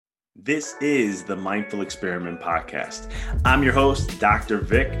This is the Mindful Experiment Podcast. I'm your host, Dr.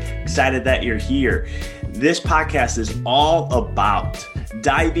 Vic. Excited that you're here. This podcast is all about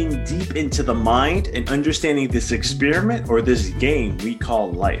diving deep into the mind and understanding this experiment or this game we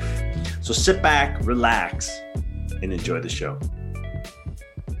call life. So sit back, relax, and enjoy the show.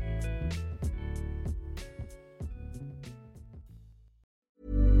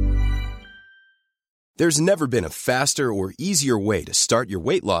 There's never been a faster or easier way to start your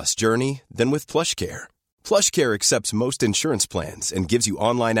weight loss journey than with PlushCare. PlushCare accepts most insurance plans and gives you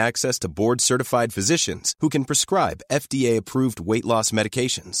online access to board-certified physicians who can prescribe FDA-approved weight loss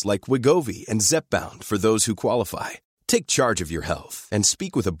medications like Wegovy and Zepbound for those who qualify. Take charge of your health and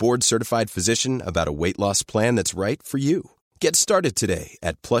speak with a board-certified physician about a weight loss plan that's right for you. Get started today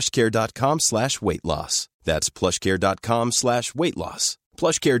at plushcare.com/weight loss. That's plushcare.com/weight loss.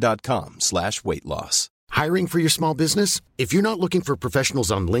 plushcare.com/weight loss. Hiring for your small business? If you're not looking for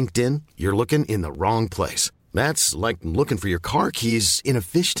professionals on LinkedIn, you're looking in the wrong place. That's like looking for your car keys in a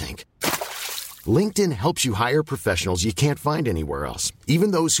fish tank. LinkedIn helps you hire professionals you can't find anywhere else,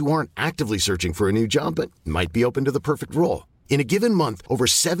 even those who aren't actively searching for a new job but might be open to the perfect role. In a given month, over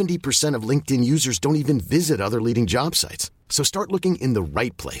 70% of LinkedIn users don't even visit other leading job sites. So start looking in the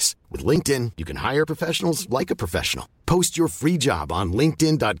right place. With LinkedIn, you can hire professionals like a professional. Post your free job on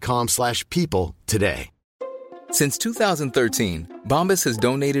linkedin.com/people today. Since 2013, Bombas has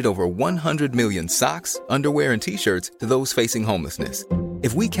donated over 100 million socks, underwear, and T-shirts to those facing homelessness.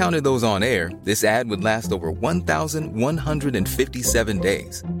 If we counted those on air, this ad would last over 1,157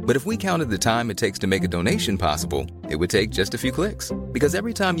 days. But if we counted the time it takes to make a donation possible, it would take just a few clicks. Because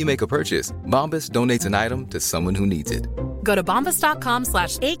every time you make a purchase, Bombas donates an item to someone who needs it. Go to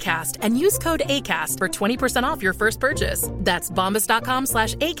bombas.com/ACAST and use code ACAST for 20% off your first purchase. That's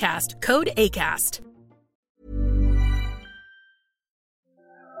bombas.com/ACAST, code ACAST.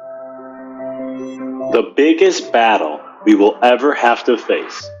 The biggest battle we will ever have to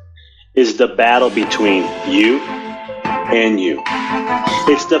face is the battle between you and you.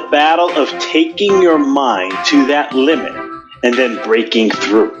 It's the battle of taking your mind to that limit and then breaking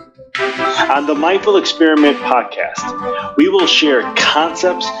through. On the Mindful Experiment Podcast, we will share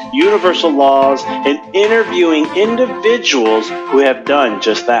concepts, universal laws, and interviewing individuals who have done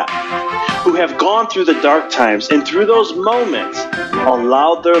just that, who have gone through the dark times and through those moments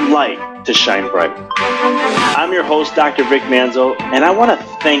allowed their light to shine bright. I'm your host, Dr. Vic Manzo, and I want to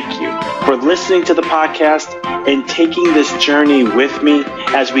thank you for listening to the podcast and taking this journey with me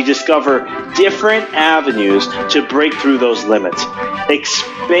as we discover different avenues to break through those limits,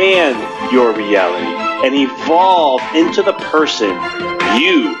 expand your reality, and evolve into the person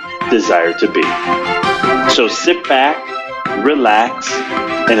you desire to be. So sit back, relax,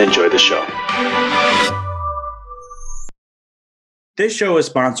 and enjoy the show. This show is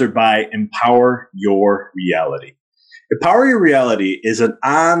sponsored by Empower Your Reality. Empower Your Reality is an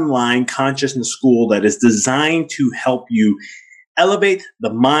online consciousness school that is designed to help you elevate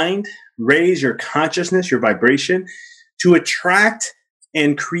the mind, raise your consciousness, your vibration, to attract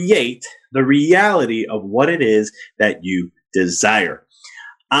and create the reality of what it is that you desire.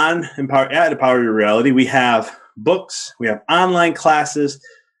 At Empower Your Reality, we have books, we have online classes.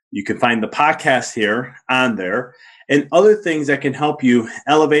 You can find the podcast here on there, and other things that can help you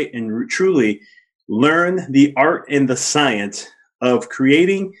elevate and truly learn the art and the science of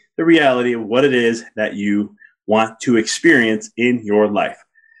creating the reality of what it is that you want to experience in your life.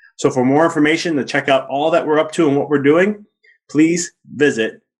 So for more information to check out all that we're up to and what we're doing, please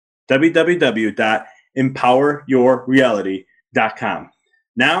visit www.empoweryourreality.com.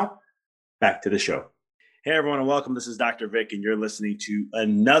 Now, back to the show. Hey everyone, and welcome. This is Dr. Vic, and you're listening to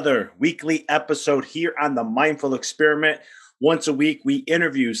another weekly episode here on the Mindful Experiment. Once a week, we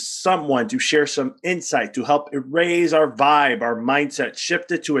interview someone to share some insight to help raise our vibe, our mindset,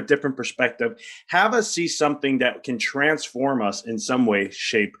 shift it to a different perspective, have us see something that can transform us in some way,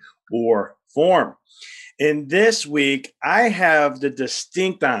 shape, or form. And this week, I have the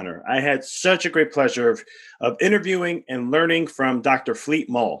distinct honor. I had such a great pleasure of interviewing and learning from Dr. Fleet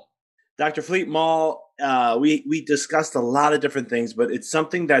Mull. Dr. Fleet Mull, we discussed a lot of different things, but it's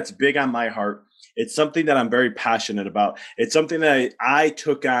something that's big on my heart. It's something that I'm very passionate about. It's something that I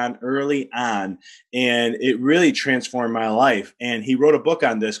took on early on, and it really transformed my life. And he wrote a book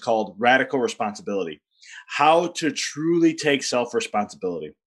on this called Radical Responsibility, How to Truly Take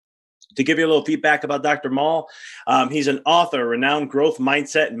Self-Responsibility. To give you a little feedback about Dr. Mull, he's an author, renowned growth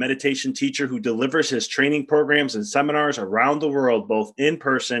mindset and meditation teacher who delivers his training programs and seminars around the world, both in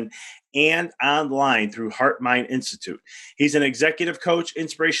person and online through Heart Mind Institute. He's an executive coach,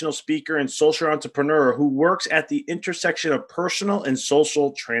 inspirational speaker, and social entrepreneur who works at the intersection of personal and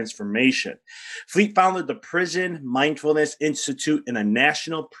social transformation. Fleet founded the Prison Mindfulness Institute and a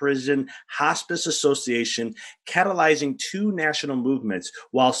National Prison Hospice Association, catalyzing 2 national movements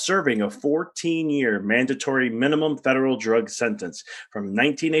while serving a 14-year mandatory minimum federal drug sentence from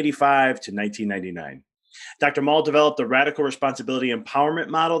 1985 to 1999. Dr. Mal developed the radical responsibility empowerment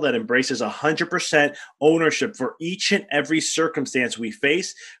model that embraces 100% ownership for each and every circumstance we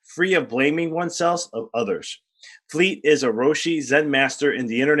face, free of blaming oneself of others. Fleet is a Roshi Zen master in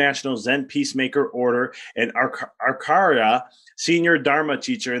the International Zen Peacemaker Order and Acharya Senior Dharma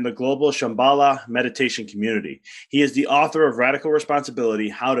teacher in the global Shambhala meditation community. He is the author of Radical Responsibility,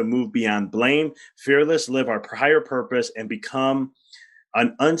 How to Move Beyond Blame, Fearless, Live Our Higher Purpose, and Become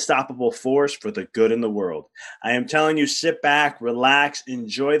an Unstoppable Force for the Good in the World. I am telling you, sit back, relax,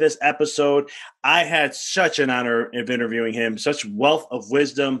 enjoy this episode. I had such an honor of interviewing him, such wealth of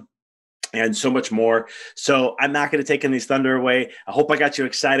wisdom, and so much more. So I'm not going to take any thunder away. I hope I got you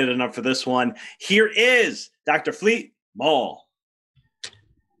excited enough for this one. Here is Dr. Fleet Mal.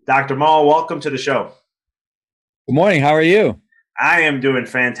 Dr. Mal, welcome to the show. Good morning. How are you? I am doing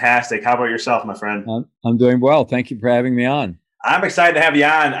fantastic. How about yourself, my friend? I'm doing well. Thank you for having me on. I'm excited to have you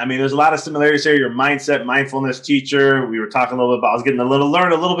on. I mean, there's a lot of similarities here. You're a mindset, mindfulness teacher. We were talking a little bit about, I was getting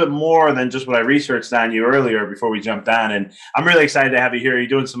learn a little bit more than just what I researched on you earlier before we jumped on. And I'm really excited to have you here. You're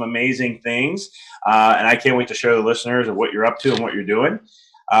doing some amazing things. And I can't wait to show the listeners of what you're up to and what you're doing.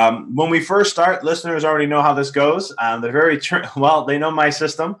 When we first start, listeners already know how this goes. They're very, they know my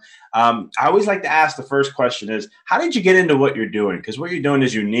system. I always like to ask the first question is, how did you get into what you're doing? Because what you're doing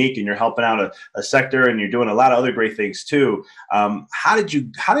is unique and you're helping out a sector and you're doing a lot of other great things too. How did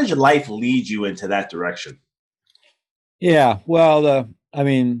your life lead you into that direction? Yeah, well,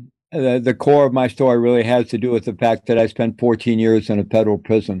 the core of my story really has to do with the fact that I spent 14 years in a federal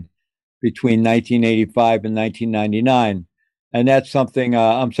prison between 1985 and 1999. And that's something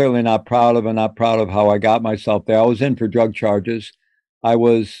I'm certainly not proud of, and not proud of how I got myself there. I was in for drug charges. I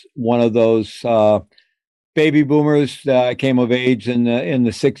was one of those baby boomers that came of age in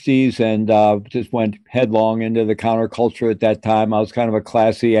the 60s and just went headlong into the counterculture at that time. I was kind of a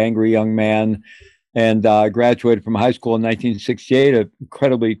classy, angry young man, and graduated from high school in 1968, an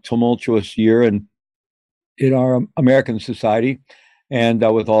incredibly tumultuous year in our American society, and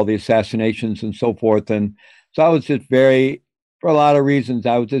with all the assassinations and so forth. And so I was just for a lot of reasons,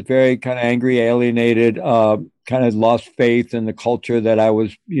 I was just very kind of angry, alienated, kind of lost faith in the culture that I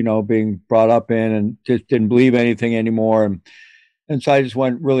was, being brought up in, and just didn't believe anything anymore. And so I just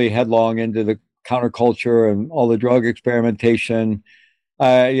went really headlong into the counterculture and all the drug experimentation.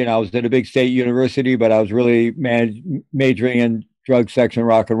 I was at a big state university, but I was really majoring in drug, sex, and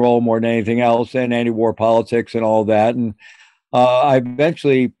rock and roll more than anything else, and anti-war politics and all that. And I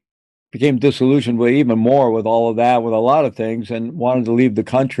eventually became disillusioned with even more with all of that, with a lot of things, and wanted to leave the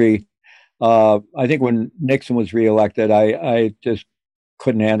country. I think when Nixon was reelected, I just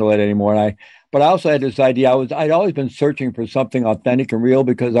couldn't handle it anymore. But I also had this idea. I'd always been searching for something authentic and real,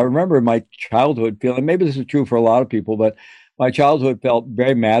 because I remember my childhood feeling, maybe this is true for a lot of people, but my childhood felt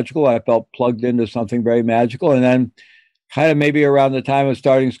very magical. I felt plugged into something very magical. And then kind of maybe around the time of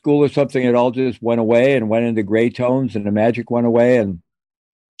starting school or something, it all just went away and went into gray tones, and the magic went away. And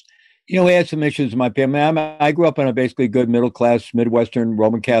we had some issues in my family. I grew up in a basically good middle-class, Midwestern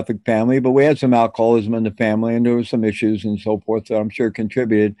Roman Catholic family, but we had some alcoholism in the family, and there were some issues and so forth that I'm sure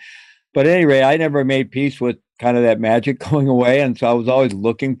contributed. But at any rate, I never made peace with kind of that magic going away, and so I was always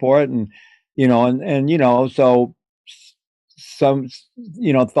looking for it. And, so some,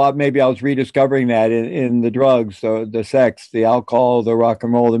 thought maybe I was rediscovering that in the drugs, the sex, the alcohol, the rock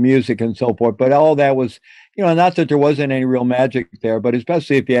and roll, the music, and so forth. But all that was, not that there wasn't any real magic there, but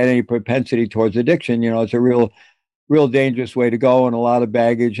especially if you had any propensity towards addiction, it's a real dangerous way to go, and a lot of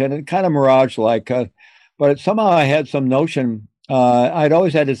baggage, and it kind of mirage-like. But somehow I had some notion. I'd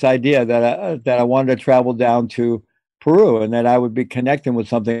always had this idea that I wanted to travel down to Peru, and that I would be connecting with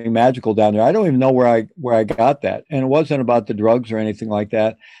something magical down there. I don't even know where I got that, and it wasn't about the drugs or anything like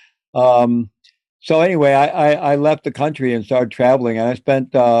that. So anyway, I left the country and started traveling, and I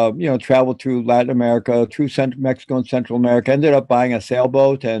spent, traveled through Latin America, through Mexico and Central America, ended up buying a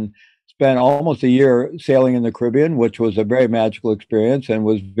sailboat and spent almost a year sailing in the Caribbean, which was a very magical experience and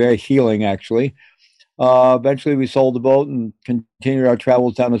was very healing, actually. Eventually, we sold the boat and continued our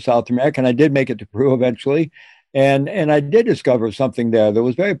travels down to South America, and I did make it to Peru eventually. And I did discover something there that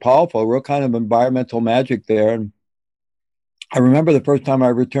was very powerful, real kind of environmental magic there. And I remember the first time I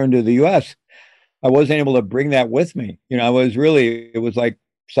returned to the U.S., I wasn't able to bring that with me. It was like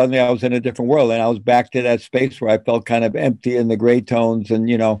suddenly I was in a different world, and I was back to that space where I felt kind of empty in the gray tones, and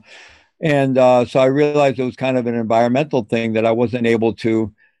so I realized it was kind of an environmental thing that I wasn't able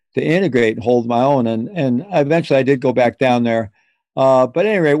to integrate and hold my own, and eventually I did go back down there. But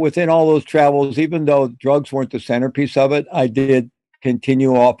anyway, within all those travels, even though drugs weren't the centerpiece of it, I did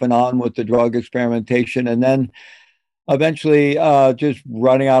continue off and on with the drug experimentation, and then eventually, just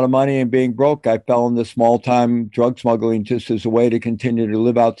running out of money and being broke, I fell into small-time drug smuggling just as a way to continue to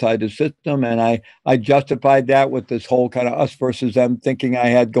live outside the system. And I justified that with this whole kind of us versus them thinking I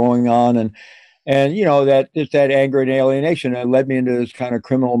had going on. And that just that anger and alienation, it led me into this kind of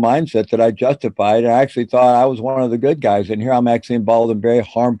criminal mindset that I justified. And I actually thought I was one of the good guys. And here I'm actually involved in very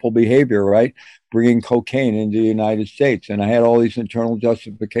harmful behavior, right? Bringing cocaine into the United States. And I had all these internal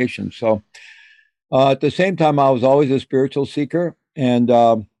justifications. So, at the same time, I was always a spiritual seeker and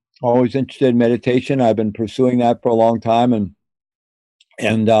always interested in meditation. I've been pursuing that for a long time,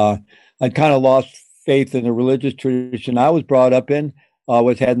 and I kind of lost faith in the religious tradition I was brought up in,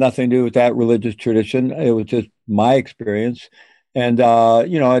 which had nothing to do with that religious tradition. It was just my experience, and I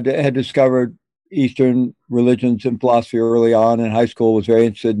had discovered Eastern religions and philosophy early on in high school. Was very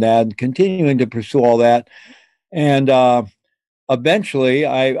interested in that, and continuing to pursue all that, and eventually,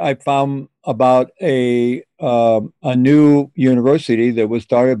 I found about a new university that was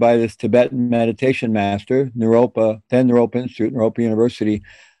started by this Tibetan meditation master, Naropa Institute, Naropa University,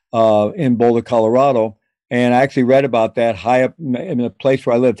 in Boulder, Colorado. And I actually read about that high up in the place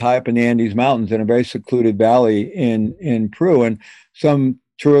where I lived, high up in the Andes Mountains in a very secluded valley in Peru. And some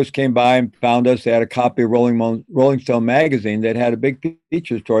tourists came by and found us. They had a copy of Rolling Stone magazine that had a big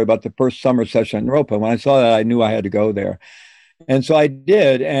feature story about the first summer session at Naropa. When I saw that, I knew I had to go there. And so I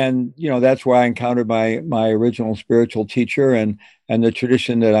did, and that's where I encountered my original spiritual teacher and the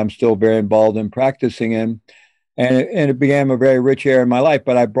tradition that I'm still very involved in practicing in, and it became a very rich era in my life.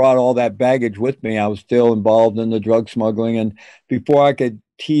 But I brought all that baggage with me. I was still involved in the drug smuggling, and before I could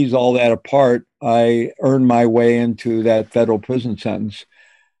tease all that apart, I earned my way into that federal prison sentence.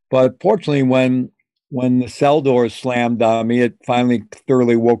 But fortunately, when the cell doors slammed on me, it finally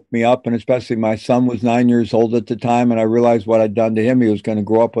thoroughly woke me up. And especially my son was 9 years old at the time. And I realized what I'd done to him. He was going to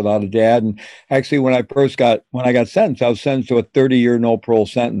grow up without a dad. And actually, when I got sentenced, I was sentenced to a 30-year no parole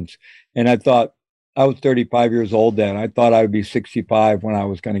sentence. And I thought I was 35 years old then. I thought I would be 65 when I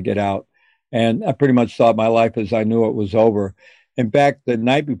was going to get out. And I pretty much thought my life as I knew it was over. In fact, the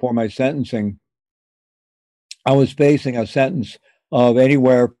night before my sentencing, I was facing a sentence of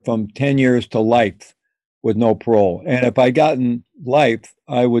anywhere from 10 years to life with no parole. And if I'd gotten life,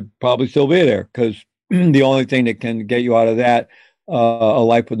 I would probably still be there, because the only thing that can get you out of that, a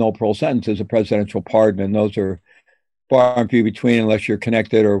life with no parole sentence, is a presidential pardon. And those are far and few between unless you're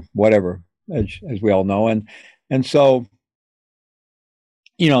connected or whatever, as we all know. And so,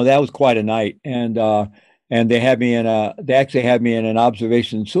 that was quite a night. And they actually had me in an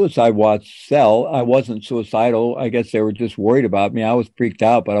observation suicide watch cell. I wasn't suicidal. I guess they were just worried about me. I was freaked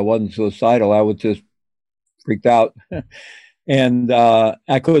out, but I wasn't suicidal. I was just freaked out. And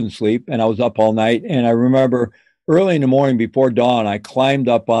I couldn't sleep, and I was up all night. And I remember early in the morning before dawn, I climbed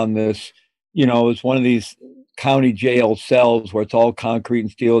up on this, it was one of these county jail cells where it's all concrete and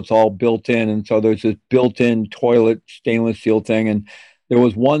steel. It's all built in. And so there's this built-in toilet stainless steel thing. And there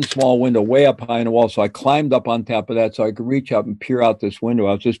was one small window way up high in the wall. So I climbed up on top of that so I could reach up and peer out this window.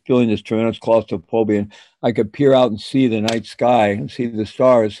 I was just feeling this tremendous claustrophobia. And I could peer out and see the night sky and see the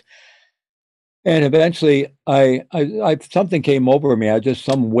stars. And eventually I something came over me.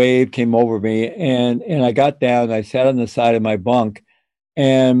 Some wave came over me, and I got down and I sat on the side of my bunk,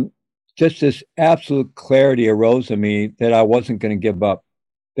 and just this absolute clarity arose in me that I wasn't going to give up,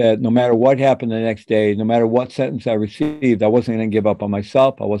 that no matter what happened the next day, no matter what sentence I received, I wasn't going to give up on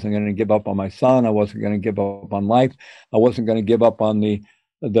myself. I wasn't going to give up on my son. I wasn't going to give up on life. I wasn't going to give up on the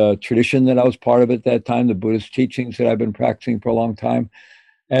tradition that I was part of at that time, the Buddhist teachings that I've been practicing for a long time.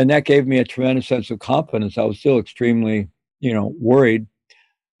 And that gave me a tremendous sense of confidence. I was still extremely, worried,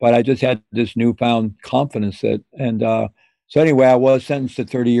 but I just had this newfound confidence so anyway, I was sentenced to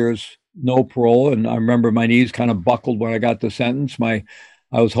 30 years, no parole. And I remember my knees kind of buckled when I got the sentence. I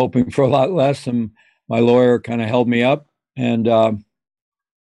was hoping for a lot less, and my lawyer kind of held me up. And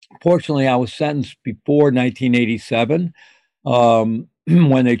fortunately, I was sentenced before 1987,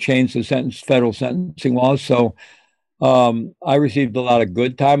 when they changed the federal sentencing laws. So I received a lot of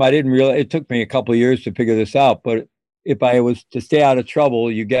good time. I didn't realize it took me a couple of years to figure this out, but if I was to stay out of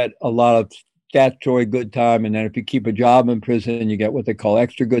trouble, you get a lot of statutory good time. And then if you keep a job in prison, you get what they call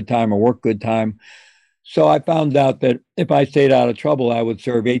extra good time or work good time. So I found out that if I stayed out of trouble, I would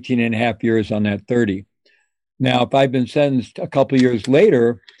serve 18 and a half years on that 30. Now, if I'd been sentenced a couple of years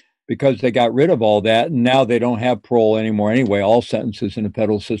later, because they got rid of all that, and now they don't have parole anymore anyway, all sentences in the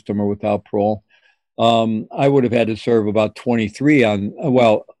federal system are without parole. I would have had to serve about 23 on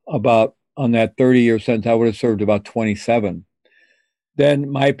that 30-year sentence. I would have served about 27. Then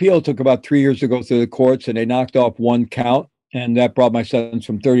my appeal took about 3 years to go through the courts, and they knocked off one count, and that brought my sentence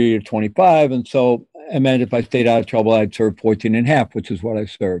from 30 to 25. And so it meant if I stayed out of trouble, I'd serve 14 and a half, which is what I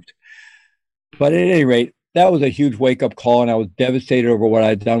served. But at any rate, that was a huge wake-up call, and I was devastated over what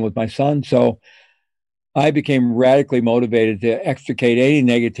I'd done with my son. So I became radically motivated to extricate any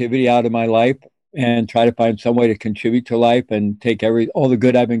negativity out of my life and try to find some way to contribute to life and take all the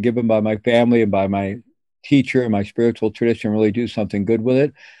good I've been given by my family and by my teacher and my spiritual tradition and really do something good with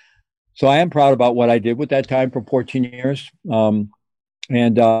it. So I am proud about what I did with that time for 14 years.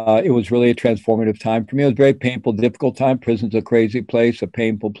 It was really a transformative time for me. It was a very painful, difficult time. Prison's a crazy place, a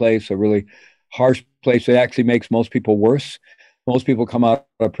painful place, a really harsh place that actually makes most people worse. Most people come out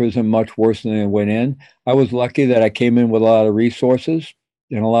of prison much worse than they went in. I was lucky that I came in with a lot of resources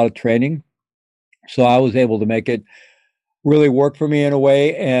and a lot of training. So I was able to make it really work for me in a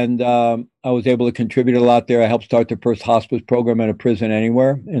way. And I was able to contribute a lot there. I helped start the first hospice program in a prison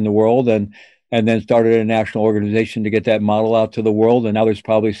anywhere in the world, and then started a national organization to get that model out to the world. And now there's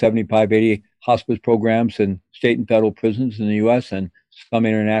probably 75, 80 hospice programs in state and federal prisons in the U.S. and some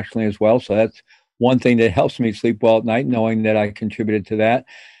internationally as well. So that's one thing that helps me sleep well at night, knowing that I contributed to that.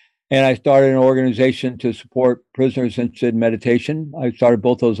 And I started an organization to support prisoners interested in meditation. I started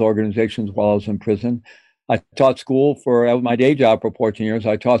both those organizations while I was in prison. I taught school for my day job for 14 years.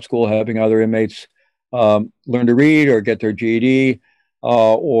 I taught school helping other inmates learn to read or get their GED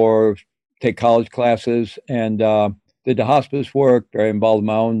or take college classes, and did the hospice work, very involved in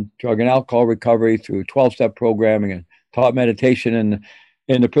my own drug and alcohol recovery through 12-step programming, and taught meditation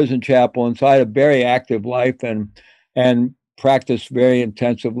in the prison chapel. And so I had a very active life and practiced very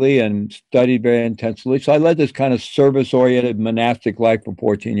intensively and studied very intensively. So I led this kind of service-oriented monastic life for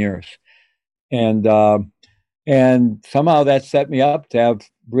 14 years. And somehow that set me up to have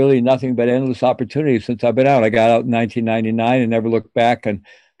really nothing but endless opportunities since I've been out. I got out in 1999 and never looked back, and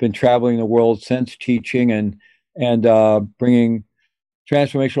been traveling the world since, teaching and bringing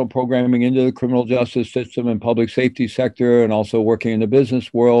transformational programming into the criminal justice system and public safety sector, and also working in the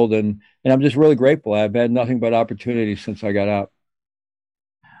business world. And I'm just really grateful. I've had nothing but opportunities since I got out.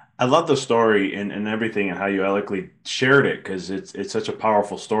 I love the story and everything and how you eloquently shared it, because it's such a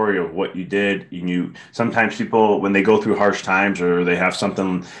powerful story of what you did. Sometimes people, when they go through harsh times or they have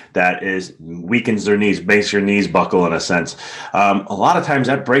something that weakens their knees, makes your knees buckle in a sense, a lot of times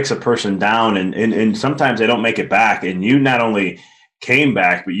that breaks a person down, and sometimes they don't make it back. And you not only came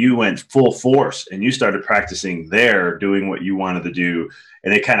back, but you went full force and you started practicing there, doing what you wanted to do,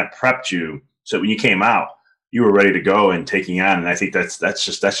 and it kind of prepped you so when you came out, you were ready to go and taking on. And I think that's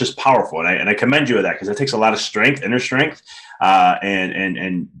just powerful. And I commend you with that, because it takes a lot of strength, inner strength,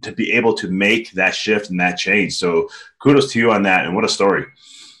 and to be able to make that shift and that change. So kudos to you on that. And what a story.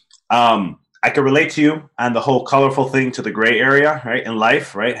 I can relate to you on the whole colorful thing to the gray area, right? In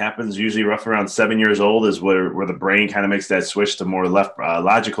life, right? Happens usually roughly around 7 years old is where the brain kind of makes that switch to more left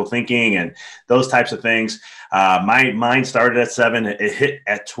logical thinking and those types of things. My mind started at 7. It hit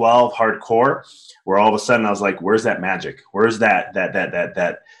at 12 hardcore, where all of a sudden I was like, where's that magic? Where's that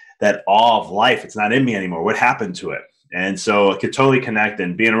awe of life? It's not in me anymore. What happened to it? And so I could totally connect.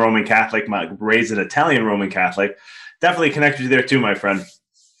 And being a Roman Catholic, raised an Italian Roman Catholic, definitely connected you there too, my friend.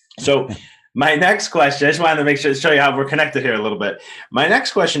 So my next question, I just wanted to make sure to show you how we're connected here a little bit. My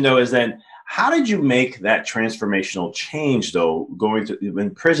next question, though, is then, how did you make that transformational change, though, going to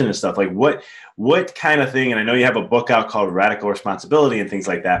in prison and stuff? Like what kind of thing? And I know you have a book out called Radical Responsibility and things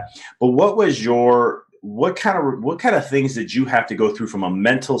like that. But what kind of things did you have to go through from a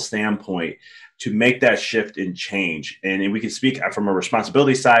mental standpoint to make that shift and change? And we can speak from a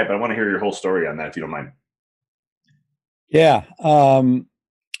responsibility side, but I want to hear your whole story on that, if you don't mind. Yeah.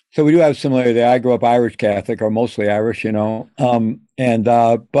 So we do have similarity there. I grew up Irish Catholic, or mostly Irish, but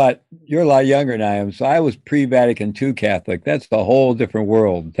you're a lot younger than I am. So I was pre-Vatican II Catholic. That's a whole different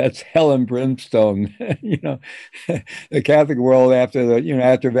world. That's hell and brimstone. The Catholic world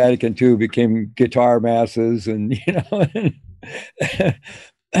after Vatican II became guitar masses, and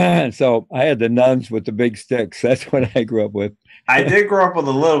so I had the nuns with the big sticks. That's what I grew up with. I did grow up with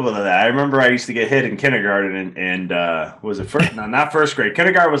a little bit of that. I remember I used to get hit in kindergarten, and was it first? No, not first grade.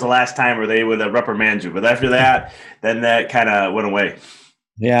 Kindergarten was the last time where they would reprimand you. But after that, then that kind of went away.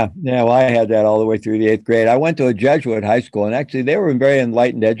 Yeah. Well, I had that all the way through the 8th grade. I went to a Jesuit high school, and actually they were very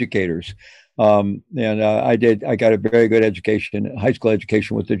enlightened educators. I got a very good education, high school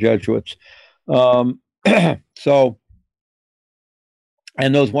education with the Jesuits. So,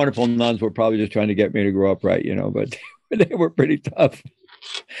 and those wonderful nuns were probably just trying to get me to grow up right, but they were pretty tough.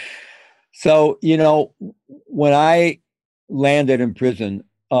 So, when I landed in prison,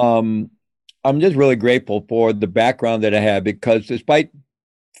 I'm just really grateful for the background that I had, because despite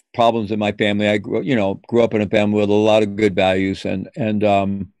problems in my family, I grew up in a family with a lot of good values, and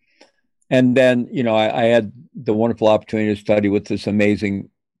then I had the wonderful opportunity to study with this amazing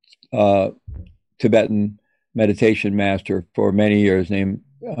Tibetan meditation master for many years named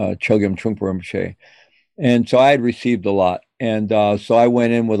Chogyam Trungpa Rinpoche. And so I had received a lot. And so I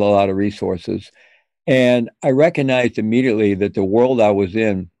went in with a lot of resources. And I recognized immediately that the world I was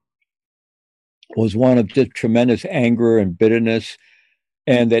in was one of just tremendous anger and bitterness,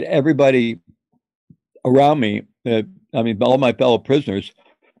 and that everybody around me, all my fellow prisoners,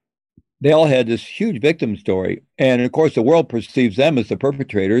 they all had this huge victim story. And of course, the world perceives them as the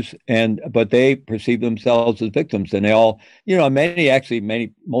perpetrators, but they perceive themselves as victims. And they all,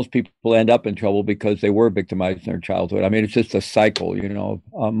 most people end up in trouble because they were victimized in their childhood. I mean, it's just a cycle,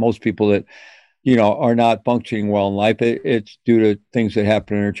 most people that, are not functioning well in life, it's due to things that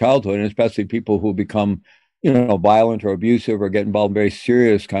happen in their childhood, and especially people who become, violent or abusive or get involved in very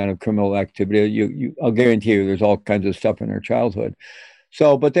serious kind of criminal activity. I'll guarantee you there's all kinds of stuff in their childhood.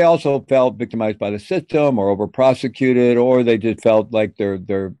 So, but they also felt victimized by the system or over prosecuted, or they just felt like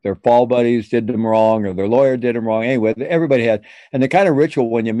their fall buddies did them wrong, or their lawyer did them wrong. Anyway, everybody had, and the kind of ritual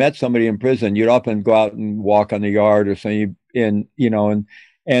when you met somebody in prison, you'd often go out and walk on the yard or something, and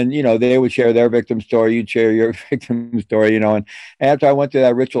they would share their victim story, you'd share your victim story, and after I went through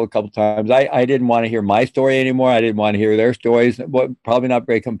that ritual a couple of times, I didn't want to hear my story anymore. I didn't want to hear their stories. Probably not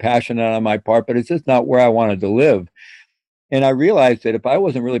very compassionate on my part, but it's just not where I wanted to live. And I realized that if I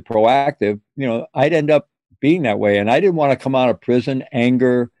wasn't really proactive, I'd end up being that way. And I didn't want to come out of prison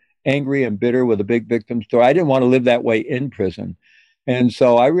angry and bitter with a big victim story. I didn't want to live that way in prison. And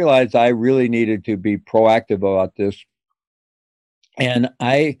so I realized I really needed to be proactive about this. And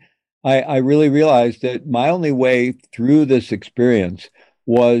I really realized that my only way through this experience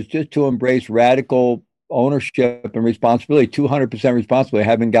was just to embrace radical ownership and responsibility, 200% responsibility,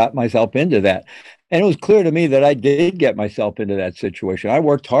 having got myself into that. And it was clear to me that I did get myself into that situation. I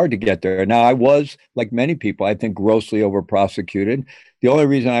worked hard to get there. Now, I was, like many people, I think, grossly over prosecuted. The only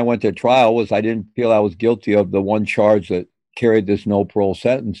reason I went to trial was I didn't feel I was guilty of the one charge that carried this no parole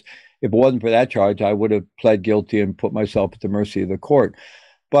sentence. If it wasn't for that charge, I would have pled guilty and put myself at the mercy of the court.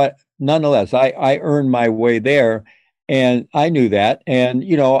 But nonetheless, I earned my way there. And I knew that. And,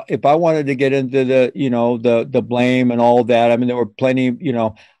 if I wanted to get into the blame and all that, I mean, there were plenty,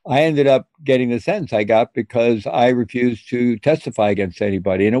 I ended up getting the sentence I got because I refused to testify against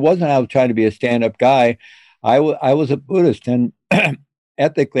anybody. And it wasn't I was trying to be a stand-up guy. I was a Buddhist, and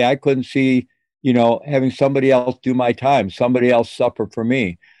ethically, I couldn't see, having somebody else do my time, somebody else suffer for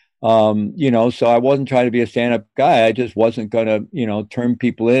me. So I wasn't trying to be a stand-up guy. I just wasn't going to, turn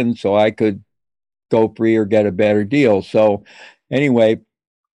people in so I could go free or get a better deal. So anyway,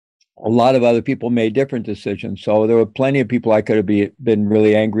 a lot of other people made different decisions. So there were plenty of people I could have been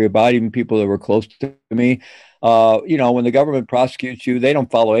really angry about, even people that were close to me. When the government prosecutes you, they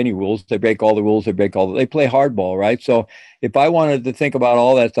don't follow any rules. They break all the rules. They play hardball, right? So if I wanted to think about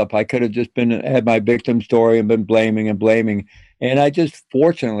all that stuff, I could have just had my victim story and been blaming. And I just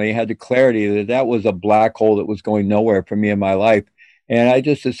fortunately had the clarity that was a black hole that was going nowhere for me in my life. And I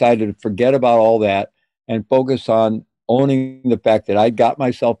just decided to forget about all that and focus on owning the fact that I got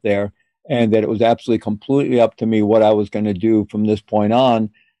myself there, and that it was absolutely completely up to me what I was going to do from this point on.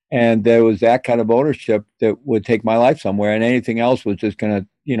 And there was that kind of ownership that would take my life somewhere, and anything else was just going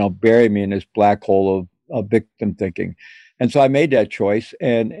to, bury me in this black hole of victim thinking. And so I made that choice,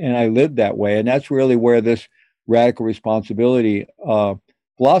 and I lived that way. And that's really where this radical responsibility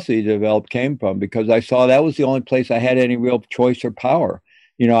philosophy developed came from, because I saw that was the only place I had any real choice or power.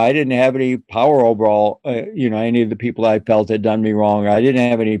 I didn't have any power overall, any of the people I felt had done me wrong. I didn't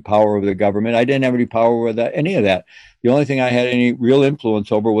have any power over the government. I didn't have any power over any of that. The only thing I had any real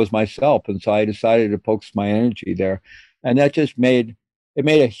influence over was myself. And so I decided to focus my energy there. And that just made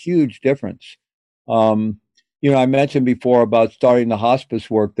a huge difference. I mentioned before about starting the hospice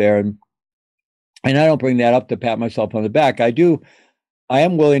work there, and I don't bring that up to pat myself on the back. I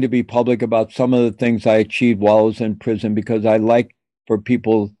am willing to be public about some of the things I achieved while I was in prison, because I like for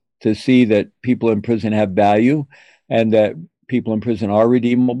people to see that people in prison have value, and that people in prison are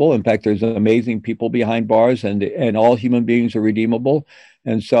redeemable. In fact, there's amazing people behind bars, and all human beings are redeemable.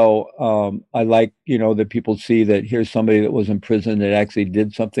 And so I like, that people see that here's somebody that was in prison that actually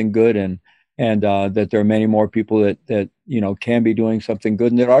did something good, and that there are many more people that can be doing something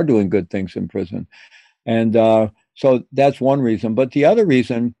good and that are doing good things in prison. And so that's one reason. But the other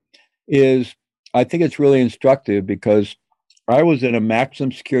reason is I think it's really instructive because I was in a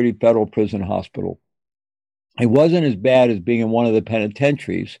maximum security federal prison hospital. It wasn't as bad as being in one of the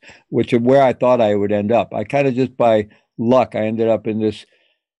penitentiaries, which is where I thought I would end up. I kind of just by luck, I ended up in this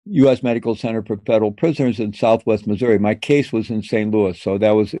U.S. Medical Center for Federal Prisoners in Southwest Missouri. My case was in St. Louis, so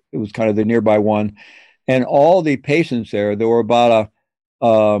it was kind of the nearby one. And all the patients there were about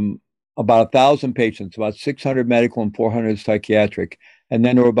 1,000 patients, about 600 medical and 400 psychiatric. And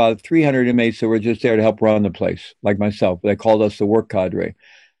then there were about 300 inmates that were just there to help run the place, like myself. They called us the work cadre.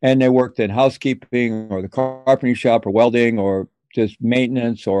 And they worked in housekeeping or the carpentry shop or welding or just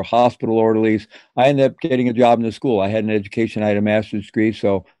maintenance or hospital orderlies. I ended up getting a job in the school. I had an education. I had a master's degree,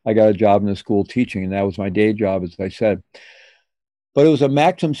 so I got a job in the school teaching, and that was my day job, as I said. But it was a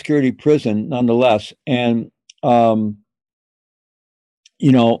maximum security prison nonetheless. And,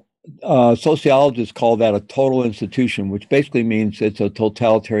 sociologists call that a total institution, which basically means it's a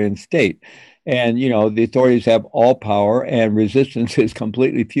totalitarian state. And, the authorities have all power and resistance is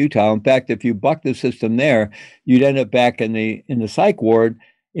completely futile. In fact, if you buck the system there, you'd end up back in the psych ward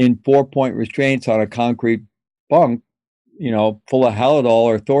in 4-point restraints on a concrete bunk, full of Halidol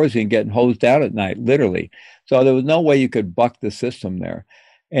or Thorazine getting hosed down at night, literally. So there was no way you could buck the system there.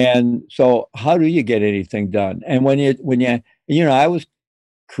 And so how do you get anything done? And when I was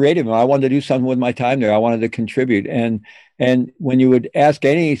creative and I wanted to do something with my time there, I wanted to contribute. And when you would ask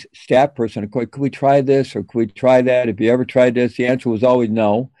any staff person, could we try this or could we try that? Have you ever tried this? The answer was always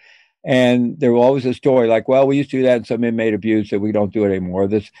no. And there was always a story like, well, we used to do that and some inmate abused it. We don't do it anymore.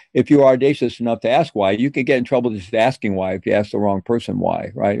 If you are audacious enough to ask why, you could get in trouble just asking why if you ask the wrong person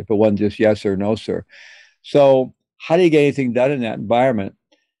why, right? If it wasn't just yes or no, sir. So how do you get anything done in that environment?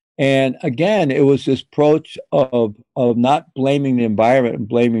 And again, it was this approach of not blaming the environment and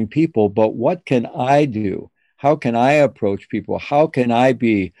blaming people, but what can I do? How can I approach people? How can I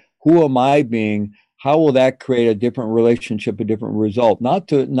be? Who am I being? How will that create a different relationship, a different result? Not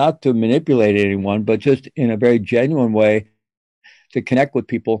to manipulate anyone, but just in a very genuine way to connect with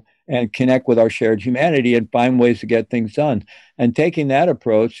people and connect with our shared humanity and find ways to get things done. And taking that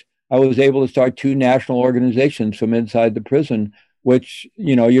approach, I was able to start 2 national organizations from inside the prison, which,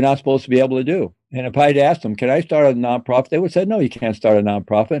 you're not supposed to be able to do. And if I'd asked them, can I start a nonprofit? They would have said, no, you can't start a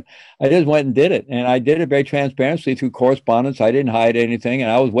nonprofit. I just went and did it. And I did it very transparently through correspondence. I didn't hide anything.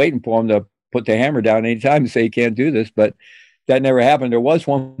 And I was waiting for them to put the hammer down anytime and say, you can't do this. But that never happened. There was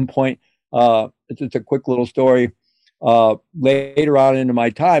one point, it's just a quick little story. Later on into my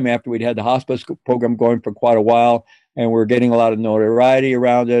time, after we'd had the hospice program going for quite a while, and we were getting a lot of notoriety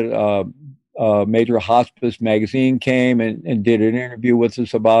around it, major hospice magazine came and did an interview with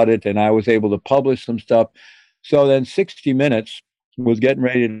us about it, and I was able to publish some stuff. So then 60 Minutes was getting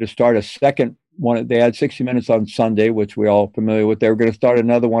ready to start a second one. They had 60 Minutes on Sunday, which we're all familiar with. They were going to start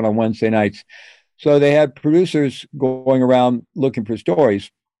another one on Wednesday nights. So they had producers going around looking for stories.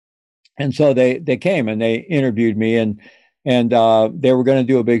 And so they came and they interviewed me, and they were going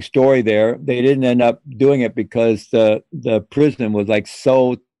to do a big story there. They didn't end up doing it because the prison was like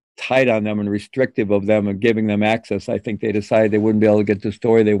so tight on them and restrictive of them and giving them access. I think they decided they wouldn't be able to get the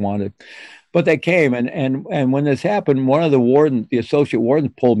story they wanted. But they came, and when this happened, one of the associate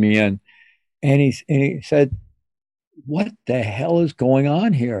wardens pulled me in, and he said, what the hell is going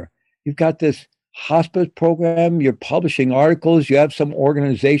on here? You've got this hospice program, you're publishing articles, you have some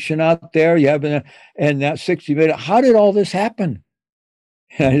organization out there, and that 60 Minutes, how did all this happen?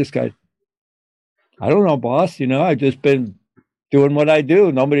 And I just got, I don't know, boss, I just been doing what I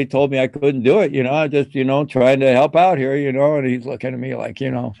do. Nobody told me I couldn't do it. I just, trying to help out here, and he's looking at me like,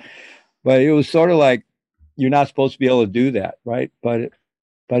 but it was sort of like, you're not supposed to be able to do that. Right. But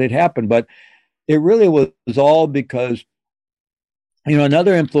it happened, but it really was all because,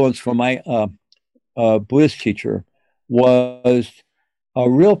 another influence from my Buddhist teacher was a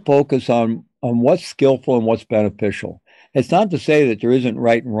real focus on what's skillful and what's beneficial. It's not to say that there isn't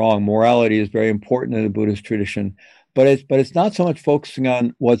right and wrong. Morality is very important in the Buddhist tradition. But it's not so much focusing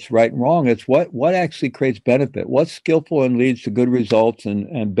on what's right and wrong. It's what actually creates benefit, what's skillful and leads to good results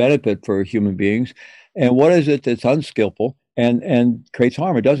and benefit for human beings, and what is it that's unskillful and creates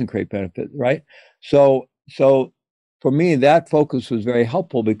harm. It doesn't create benefit, right? So for me, that focus was very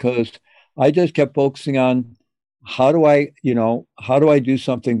helpful because I just kept focusing on how do I do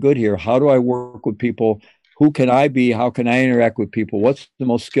something good here? How do I work with people? Who can I be? How can I interact with people? What's the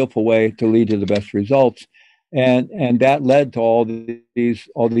most skillful way to lead to the best results? And that led to all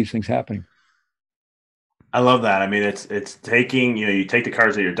these things happening. I love that. I mean, it's taking, you take the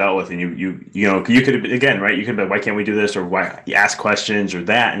cards that you're dealt with, and you could, again, right? You could be, why can't we do this, or why you ask questions or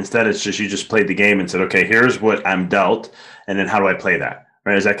that. Instead, it's just you just played the game and said, okay, here's what I'm dealt, and then how do I play that?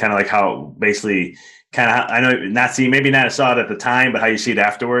 Right? Is that kind of like how basically I know maybe not saw it at the time, but how you see it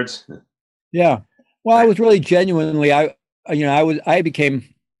afterwards? Yeah. Well, I was really genuinely, I became,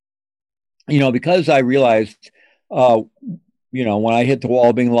 because I realized, when I hit the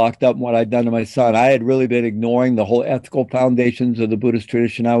wall being locked up and what I'd done to my son, I had really been ignoring the whole ethical foundations of the Buddhist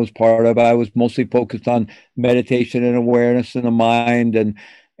tradition I was part of. I was mostly focused on meditation and awareness in the mind.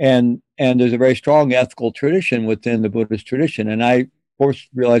 And there's a very strong ethical tradition within the Buddhist tradition. And I, of course,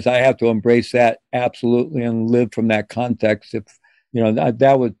 realized I have to embrace that absolutely and live from that context. If,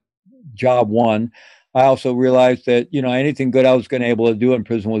 that was job one. I also realized that, anything good I was going to be able to do in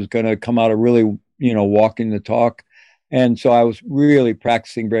prison was going to come out of really, walking the talk. And so I was really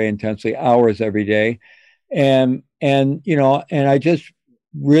practicing very intensely, hours every day. And I just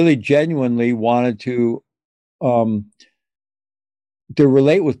really genuinely wanted to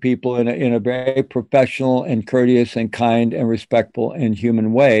relate with people in a very professional and courteous and kind and respectful and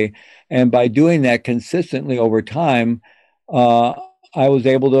human way. And by doing that consistently over time, I was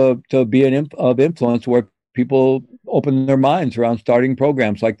able to be of influence where people open their minds around starting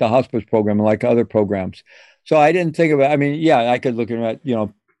programs like the hospice program and like other programs. So I didn't think of it. I mean, yeah, I could look at,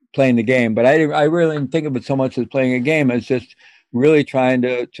 playing the game, but I really didn't think of it so much as playing a game as just really trying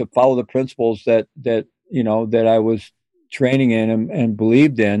to follow the principles that I was training in and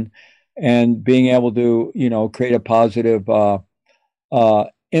believed in, and being able to, create a positive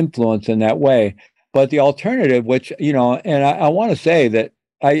influence in that way. But the alternative, which, and I want to say that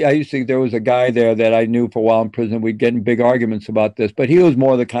I used to think there was a guy there that I knew for a while in prison. We'd get in big arguments about this, but he was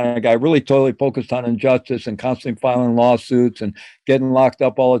more the kind of guy really totally focused on injustice and constantly filing lawsuits and getting locked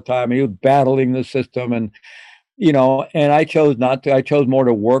up all the time. And he was battling the system, and I chose not to. I chose more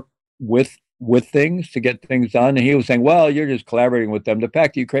to work with things to get things done. And he was saying, well, you're just collaborating with them. The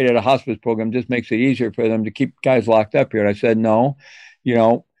fact that you created a hospice program just makes it easier for them to keep guys locked up here. And I said, no,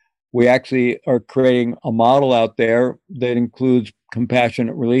 we actually are creating a model out there that includes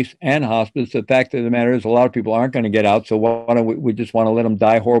compassionate release and hospice. The fact of the matter is a lot of people aren't going to get out. So why don't we just want to let them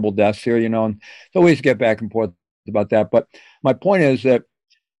die horrible deaths here, and so we just get back and forth about that. But my point is that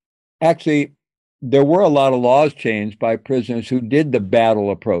actually there were a lot of laws changed by prisoners who did the battle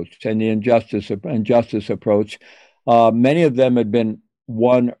approach and the injustice approach. Many of them had been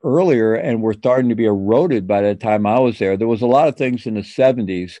won earlier and were starting to be eroded by the time I was there. There was a lot of things in the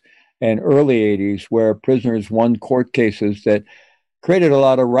 70s and early 80s where prisoners won court cases that created a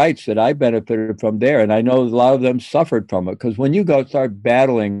lot of rights that I benefited from there. And I know a lot of them suffered from it, because when you go start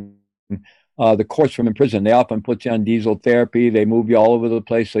battling the courts from in prison, they often put you on diesel therapy. They move you all over the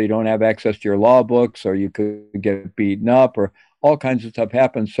place so you don't have access to your law books, or you could get beaten up, or all kinds of stuff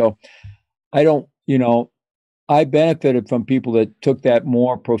happens. So I benefited from people that took that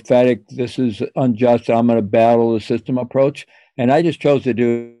more prophetic, this is unjust, I'm going to battle the system approach. And I just chose to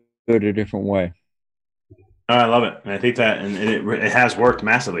do it a different way. Oh, I love it. And I think that, and it has worked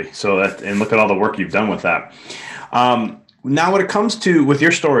massively. So and look at all the work you've done with that. Now, when it comes to with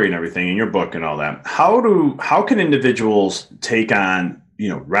your story and everything in your book and all that, how can individuals take on,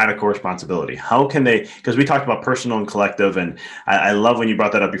 radical responsibility? How can they, because we talked about personal and collective, and I love when you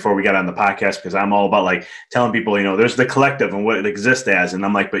brought that up before we got on the podcast, because I'm all about like telling people, there's the collective and what it exists as. And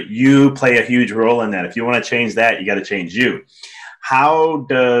I'm like, but you play a huge role in that. If you want to change that, you got to change you. How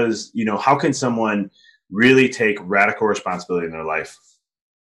can someone really take radical responsibility in their life?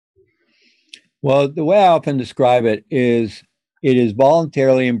 Well, the way I often describe it is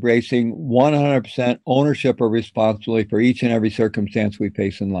voluntarily embracing 100% ownership or responsibility for each and every circumstance we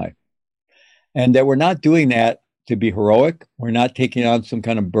face in life. And that we're not doing that to be heroic. We're not taking on some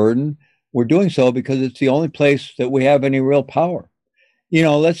kind of burden. We're doing so because it's the only place that we have any real power.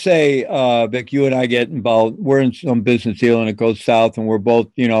 Let's say, Vic, you and I get involved. We're in some business deal and it goes south, and we're both,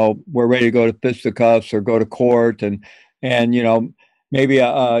 we're ready to go to fisticuffs or go to court. And maybe,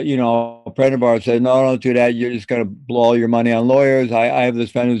 a friend of ours said, no, don't do that. You're just going to blow all your money on lawyers. I have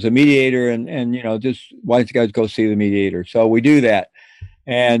this friend who's a mediator, and just why don't you guys go see the mediator? So we do that.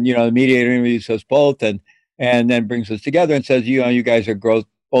 And, the mediator interviews us both and then brings us together and says, you guys are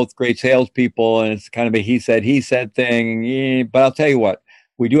both great salespeople, and it's kind of a he said thing. But I'll tell you what,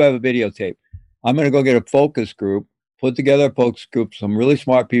 we do have a videotape. I'm going to go get a focus group, put together a focus group, some really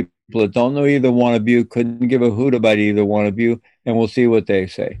smart people that don't know either one of you, couldn't give a hoot about either one of you, and we'll see what they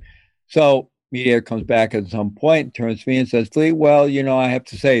say. So mediator comes back at some point, turns to me and says, Fleet, well, I have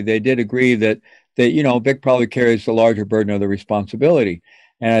to say they did agree that Vic probably carries the larger burden of the responsibility.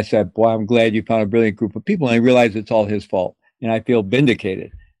 And I said, boy, I'm glad you found a brilliant group of people. And I realized it's all his fault. And I feel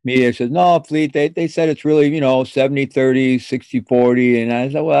vindicated. Media says, no, Fleet, they said it's really, 70-30, 60-40. And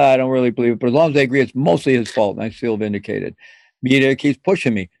I said, well, I don't really believe it. But as long as they agree, it's mostly his fault. And I feel vindicated. Media keeps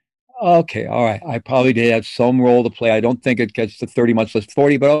pushing me. Okay, all right. I probably did have some role to play. I don't think it gets to 30, much less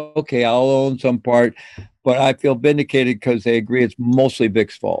 40, but okay, I'll own some part. But I feel vindicated because they agree it's mostly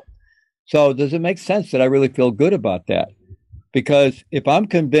Vic's fault. So does it make sense that I really feel good about that? Because if I'm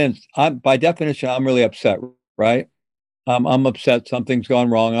convinced, by definition, I'm really upset, right? I'm upset. Something's gone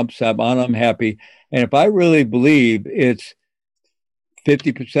wrong. I'm upset. I'm unhappy. And if I really believe it's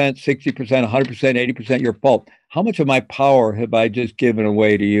 50%, 60%, 100%, 80% your fault, how much of my power have I just given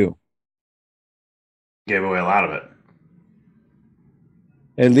away to you? Gave away a lot of it.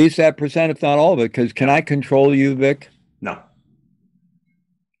 At least that percent, if not all of it. Because can I control you, Vic? No.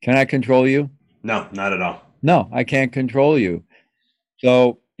 Can I control you? No, not at all. No, I can't control you.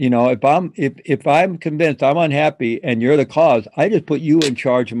 So, if I'm convinced I'm unhappy and you're the cause, I just put you in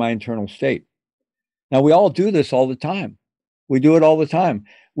charge of my internal state. Now, we all do this all the time. We do it all the time.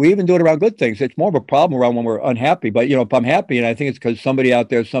 We even do it around good things. It's more of a problem around when we're unhappy. But, if I'm happy and I think it's because somebody out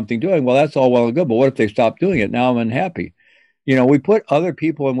there is something doing, well, that's all well and good. But what if they stop doing it? Now I'm unhappy. We put other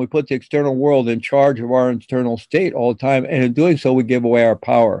people and we put the external world in charge of our internal state all the time. And in doing so, we give away our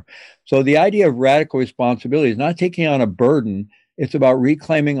power. So the idea of radical responsibility is not taking on a burden. It's about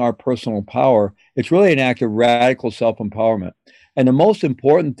reclaiming our personal power. It's really an act of radical self-empowerment. And the most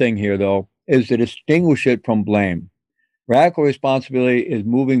important thing here, though, is to distinguish it from blame. Radical responsibility is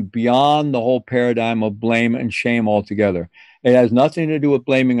moving beyond the whole paradigm of blame and shame altogether. It has nothing to do with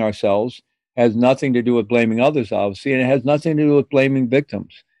blaming ourselves, has nothing to do with blaming others, obviously, and it has nothing to do with blaming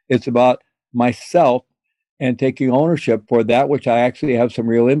victims. It's about myself and taking ownership for that which I actually have some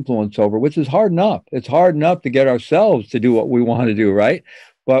real influence over, which is hard enough. It's hard enough to get ourselves to do what we want to do, right?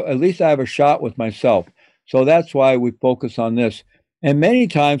 But at least I have a shot with myself. So that's why we focus on this. And many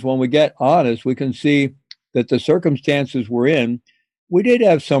times when we get honest, we can see that the circumstances we're in, we did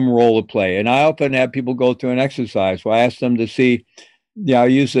have some role to play. And I often have people go through an exercise where I ask them to see, I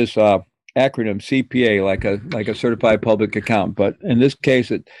use this acronym CPA, like a certified public accountant. But in this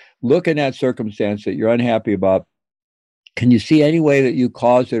case, look in that circumstance that you're unhappy about. Can you see any way that you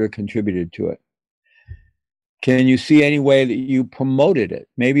caused it or contributed to it? Can you see any way that you promoted it?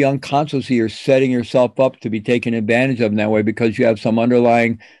 Maybe unconsciously you're setting yourself up to be taken advantage of in that way because you have some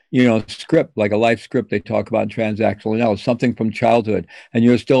underlying, script, like a life script they talk about in transactional analysis, something from childhood, and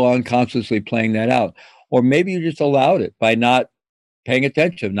you're still unconsciously playing that out. Or maybe you just allowed it by not paying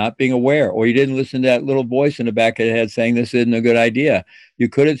attention, not being aware, or you didn't listen to that little voice in the back of the head saying this isn't a good idea. You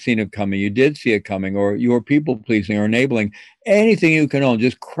could have seen it coming. You did see it coming, or you were people pleasing or enabling. Anything you can own,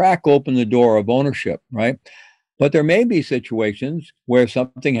 just crack open the door of ownership, right? But there may be situations where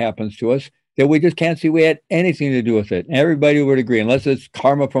something happens to us that we just can't see we had anything to do with it. Everybody would agree, unless it's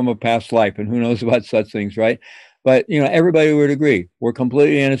karma from a past life, and who knows about such things, right? But, everybody would agree. We're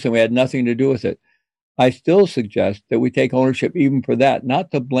completely innocent. We had nothing to do with it. I still suggest that we take ownership even for that,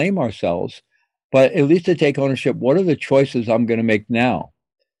 not to blame ourselves, but at least to take ownership. What are the choices I'm going to make now?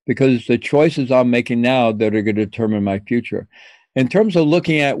 Because it's the choices I'm making now that are going to determine my future. In terms of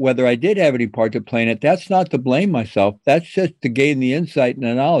looking at whether I did have any part to play in it, that's not to blame myself. That's just to gain the insight and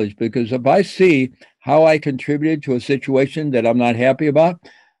the knowledge. Because if I see how I contributed to a situation that I'm not happy about,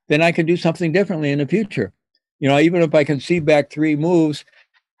 then I can do something differently in the future. Even if I can see back 3 moves,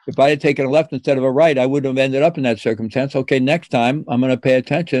 if I had taken a left instead of a right, I wouldn't have ended up in that circumstance. Okay, next time I'm going to pay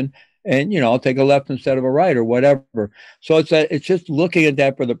attention and, I'll take a left instead of a right or whatever. So it's just looking at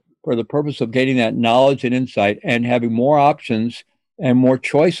that for the purpose of getting that knowledge and insight and having more options and more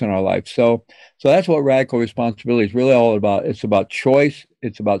choice in our life. So that's what radical responsibility is really all about. It's about choice.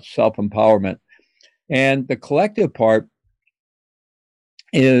 It's about self-empowerment. And the collective part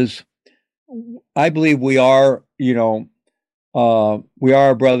is, I believe we are, we are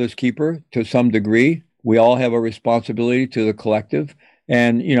our brother's keeper to some degree. We all have a responsibility to the collective.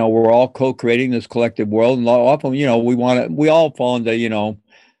 And, we're all co-creating this collective world. And often, we all fall into,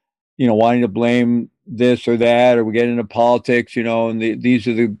 wanting to blame this or that, or we get into politics, and these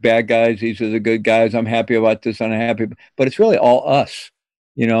are the bad guys, these are the good guys. I'm happy about this, I'm happy. But it's really all us,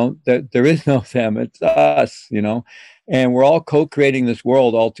 there is no them, it's us, and we're all co-creating this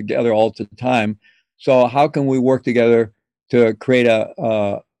world all together, all the time. So how can we work together to create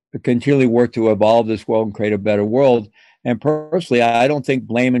continually work to evolve this world and create a better world? And personally, I don't think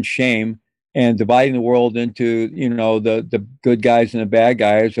blame and shame and dividing the world into, the good guys and the bad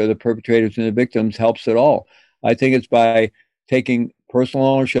guys, or the perpetrators and the victims, helps at all. I think it's by taking personal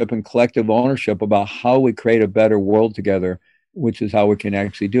ownership and collective ownership about how we create a better world together which is how we can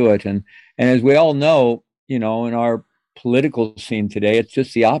actually do it. And as we all know, in our political scene today, it's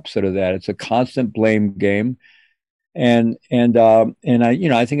just the opposite of that. It's a constant blame game. And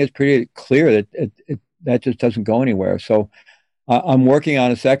I think it's pretty clear that that just doesn't go anywhere. So I'm working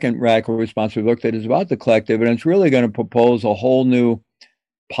on a second radical responsibility book that is about the collective, and it's really going to propose a whole new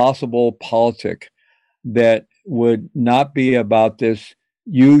possible politic that would not be about this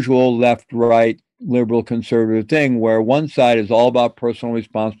usual left-right liberal conservative thing where one side is all about personal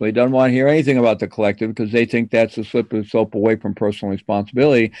responsibility, doesn't want to hear anything about the collective because they think that's a slippery slope away from personal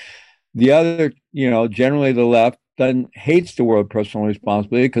responsibility. The other, generally the left, hates the word personal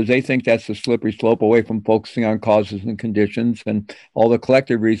responsibility because they think that's a slippery slope away from focusing on causes and conditions and all the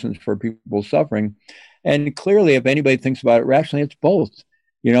collective reasons for people suffering. And clearly, if anybody thinks about it rationally, it's both.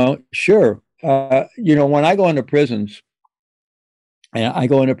 Sure. When I go into prisons, and I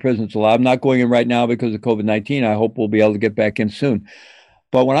go into prisons a lot, I'm not going in right now because of COVID-19. I hope we'll be able to get back in soon.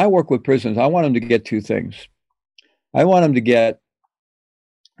 But when I work with prisons, I want them to get two things. I want them to get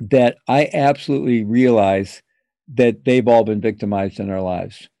that I absolutely realize that they've all been victimized in their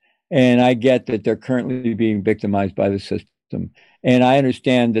lives. And I get that they're currently being victimized by the system. And I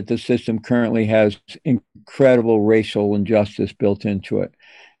understand that the system currently has incredible racial injustice built into it.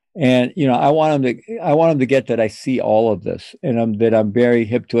 And, I want them to get that I see all of this and that I'm very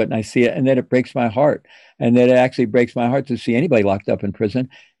hip to it and I see it and that it breaks my heart and that it actually breaks my heart to see anybody locked up in prison.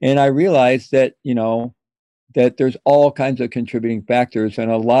 And I realize that, that there's all kinds of contributing factors, and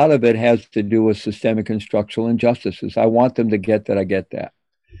a lot of it has to do with systemic and structural injustices. I want them to get that I get that.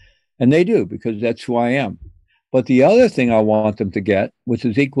 And they do, because that's who I am. But the other thing I want them to get, which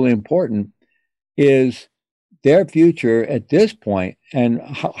is equally important, is their future at this point and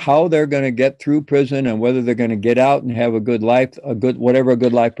how they're going to get through prison and whether they're going to get out and have a good life, whatever a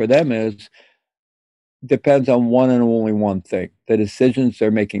good life for them is, depends on one and only one thing: the decisions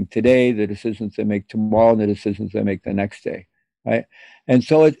they're making today, the decisions they make tomorrow, and the decisions they make the next day, right? And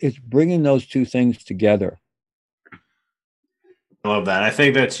so it's bringing those two things together. I love that. I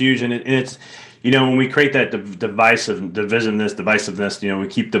think that's huge. And it's, when we create that divisiveness, we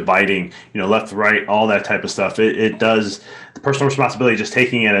keep dividing, left, right, all that type of stuff. It does, the personal responsibility, just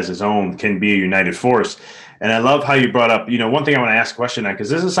taking it as its own, can be a united force. And I love how you brought up, one thing I want to ask a question on, because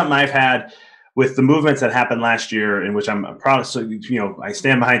this is something I've had with the movements that happened last year, in which I'm proud of. So, I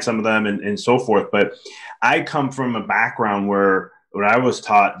stand behind some of them and so forth. But I come from a background where I was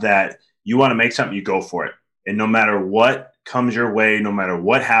taught that you want to make something, you go for it. And no matter what comes your way, no matter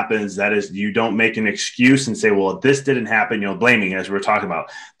what happens, that is, you don't make an excuse and say, well, this didn't happen, blaming, as we were talking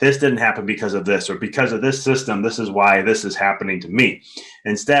about, this didn't happen because of this, or because of this system, this is why this is happening to me.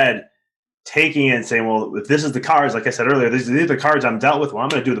 Instead, taking it and saying, well, if this is the cards, like I said earlier, these are the cards I'm dealt with. Well, I'm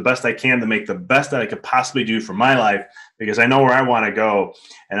going to do the best I can to make the best that I could possibly do for my life, because I know where I want to go,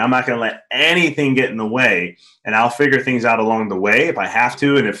 and I'm not going to let anything get in the way. And I'll figure things out along the way if I have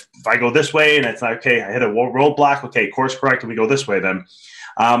to. And if I go this way and it's like, okay, I hit a roadblock, okay, course correct, and we go this way then.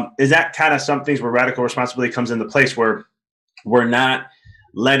 Is that kind of some things where radical responsibility comes into place, where we're not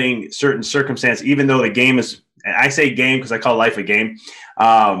letting certain circumstance, even though the game is, and I say game because I call life a game,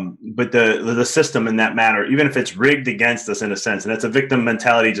 but the system in that matter, even if it's rigged against us in a sense, and that's a victim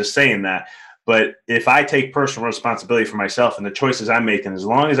mentality just saying that. But if I take personal responsibility for myself and the choices I'm making, as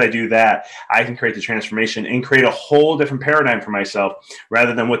long as I do that, I can create the transformation and create a whole different paradigm for myself,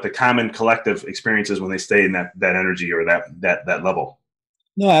 rather than what the common collective experiences when they stay in that energy or that level.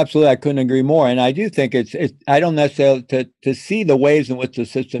 No, absolutely. I couldn't agree more. And I do think it's I don't necessarily, to see the ways in which the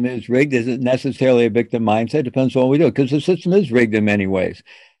system is rigged isn't necessarily a victim mindset. It depends on what we do, because the system is rigged in many ways.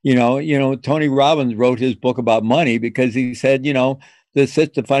 Tony Robbins wrote his book about money because he said,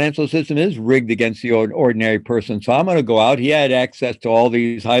 the financial system is rigged against the ordinary person. So I'm going to go out. He had access to all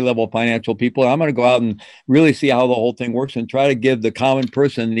these high-level financial people. I'm going to go out and really see how the whole thing works and try to give the common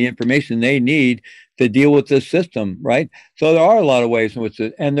person the information they need to deal with this system, right? So there are a lot of ways in which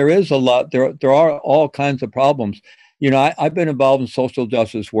and there is a lot, there are all kinds of problems. I've been involved in social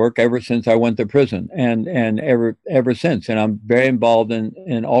justice work ever since I went to prison and ever since. And I'm very involved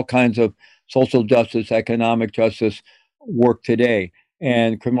in all kinds of social justice, economic justice work today,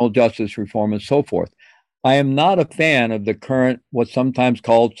 and criminal justice reform and so forth. I am not a fan of the current, what's sometimes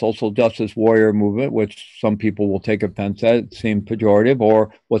called social justice warrior movement, which some people will take offense at, it seems pejorative,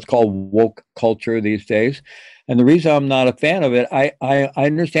 or what's called woke culture these days. And the reason I'm not a fan of it, I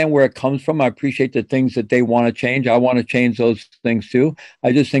understand where it comes from. I appreciate the things that they want to change. I want to change those things too.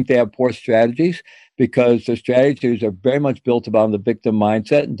 I just think they have poor strategies, because the strategies are very much built upon the victim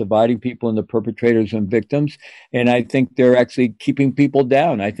mindset and dividing people into perpetrators and victims. And I think they're actually keeping people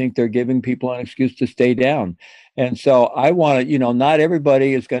down. I think they're giving people an excuse to stay down. And so I want to, not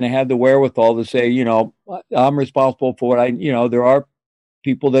everybody is going to have the wherewithal to say, I'm responsible for what there are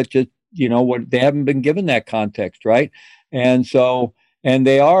people that just, what they haven't been given that context, right? And so, and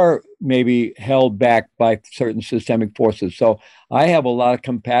they are maybe held back by certain systemic forces. So I have a lot of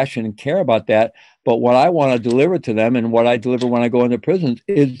compassion and care about that. But what I want to deliver to them, and what I deliver when I go into prisons,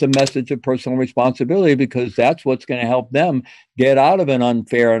 is the message of personal responsibility, because that's what's going to help them get out of an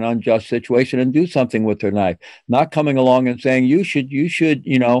unfair and unjust situation and do something with their life. Not coming along and saying you should, you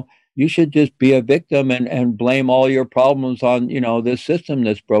should just be a victim and blame all your problems on, this system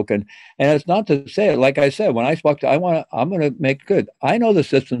that's broken. And it's not to say it, like I said, when I spoke to, I'm going to make it good. I know the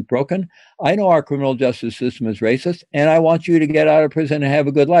system's broken. I know our criminal justice system is racist, and I want you to get out of prison and have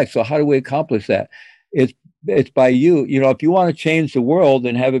a good life. So how do we accomplish that? It's by you. If you want to change the world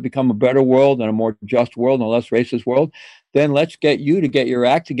and have it become a better world and a more just world and a less racist world, then let's get you to get your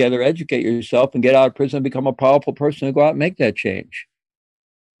act together, educate yourself, and get out of prison and become a powerful person to go out and make that change.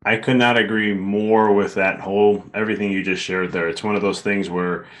 I could not agree more with everything you just shared there. It's one of those things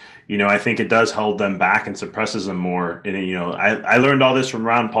where, I think it does hold them back and suppresses them more. And, I learned all this from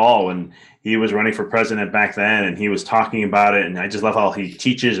Ron Paul when he was running for president back then, and he was talking about it. And I just love how he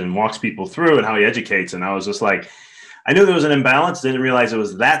teaches and walks people through and how he educates. And I was just like, I knew there was an imbalance, didn't realize it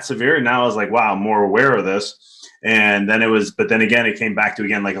was that severe. And now I was like, wow, I'm more aware of this. And then but then again, it came back to,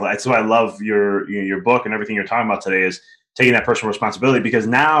 again, like, that's why I love your book and everything you're talking about today is taking that personal responsibility, because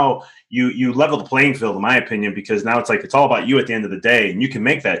now you level the playing field, in my opinion, because now it's all about you at the end of the day, and you can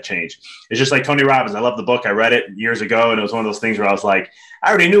make that change. It's just like Tony Robbins. I love the book. I read it years ago, and it was one of those things where I was like, I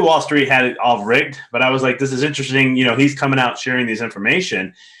already knew Wall Street had it all rigged, but I was like, this is interesting. He's coming out sharing these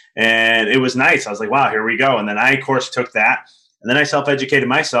information, and it was nice. I was like, wow, here we go. And then I, of course, took that. And then I self-educated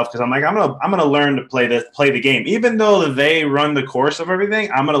myself, because I'm like, I'm gonna learn to play the game. Even though they run the course of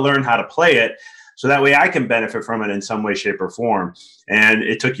everything, I'm gonna learn how to play it, so that way I can benefit from it in some way, shape, or form. And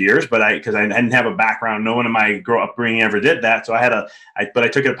it took years, because I didn't have a background. No one in my upbringing ever did that. So I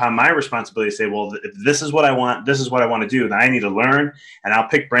took it upon my responsibility to say, well, if this is what I want, this is what I want to do. Then I need to learn, and I'll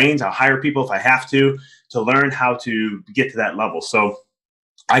pick brains. I'll hire people if I have to learn how to get to that level. So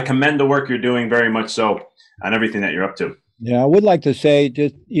I commend the work you're doing very much so on everything that you're up to. Yeah, I would like to say,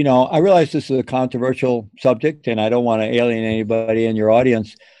 just, I realize this is a controversial subject, and I don't want to alienate anybody in your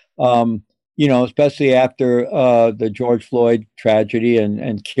audience. Especially after the George Floyd tragedy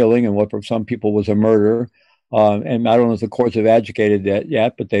and killing, and what for some people was a murder. And I don't know if the courts have adjudicated that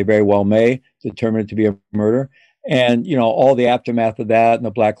yet, but they very well may determine it to be a murder. And, all the aftermath of that, and the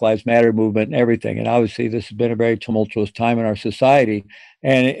Black Lives Matter movement and everything. And obviously this has been a very tumultuous time in our society.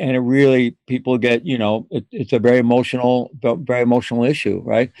 And it really, people get, it's a very emotional issue,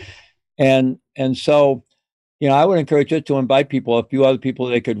 right? And so, I would encourage just to invite people, a few other people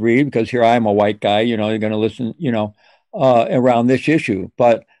they could read, because here I am, a white guy, you're going to listen, around this issue.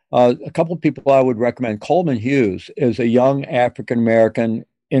 But a couple of people I would recommend. Coleman Hughes is a young African-American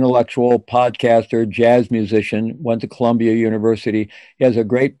intellectual, podcaster, jazz musician, went to Columbia University. He has a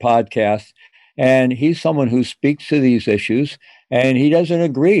great podcast, and he's someone who speaks to these issues, and he doesn't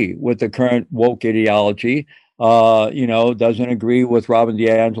agree with the current woke ideology, doesn't agree with Robin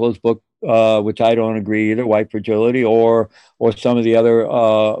DiAngelo's book, which I don't agree either, White Fragility, or some of the other,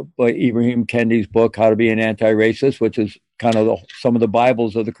 Ibrahim Kendi's book, How to Be an Anti-Racist, which is kind of some of the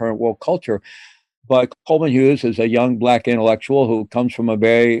Bibles of the current woke culture. But Coleman Hughes is a young Black intellectual who comes from has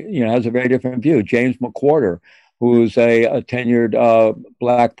a very different view. James McWhorter, who's a tenured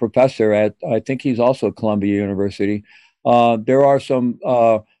Black professor at, I think he's also at Columbia University. There are some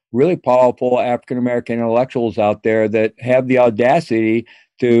really powerful African-American intellectuals out there that have the audacity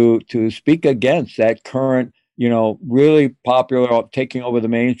to speak against that current, really popular, taking over the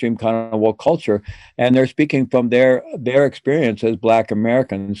mainstream kind of woke culture. And they're speaking from their experience as Black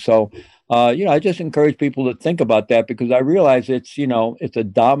Americans. So, I just encourage people to think about that, because I realize it's a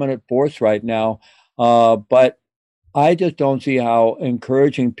dominant force right now. But I just don't see how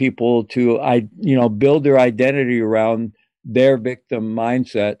encouraging people to, build their identity around their victim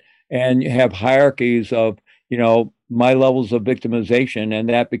mindset and have hierarchies of, my levels of victimization and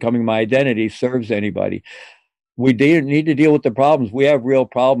that becoming my identity serves anybody. We need to deal with the problems. We have real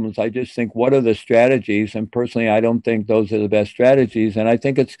problems. I just think, what are the strategies? And personally, I don't think those are the best strategies. And I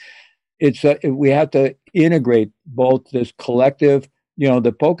think we have to integrate both this collective,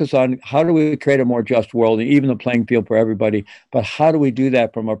 the focus on how do we create a more just world, and even the playing field for everybody, but how do we do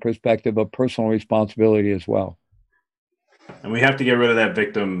that from a perspective of personal responsibility as well? And we have to get rid of that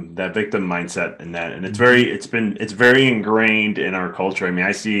victim mindset and it's very ingrained in our culture. I mean,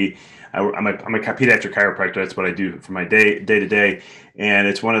 I see I'm a pediatric chiropractor. That's what I do for my day to day. And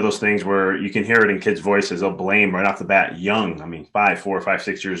it's one of those things where you can hear it in kids' voices. They'll blame right off the bat, young. I mean, 4, 5,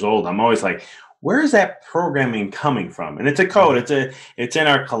 6 years old. I'm always like, where is that programming coming from? And it's a code. It's in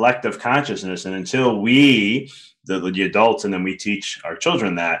our collective consciousness. And until we, the adults, and then we teach our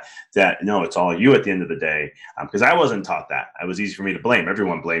children that no, it's all you at the end of the day. Because I wasn't taught that. It was easy for me to blame.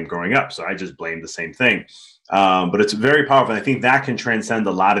 Everyone blamed growing up. So I just blamed the same thing. But it's very powerful. I think that can transcend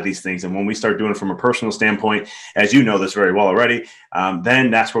a lot of these things. And when we start doing it from a personal standpoint, as you know this very well already,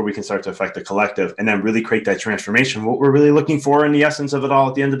 then that's where we can start to affect the collective and then really create that transformation, what we're really looking for in the essence of it all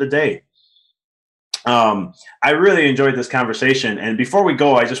at the end of the day. I really enjoyed this conversation. And before we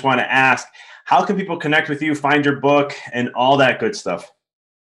go, I just want to ask, how can people connect with you, find your book, and all that good stuff?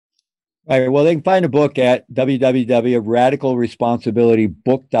 All right. Well, they can find a book at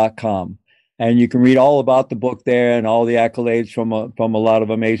www.radicalresponsibilitybook.com. And you can read all about the book there and all the accolades from a lot of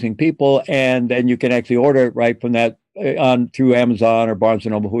amazing people. And then you can actually order it right from that through Amazon or Barnes &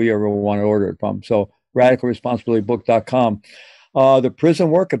 Noble, who you ever want to order it from. So radicalresponsibilitybook.com. The prison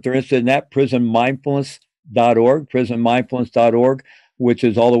work, if they're interested in that, prisonmindfulness.org, which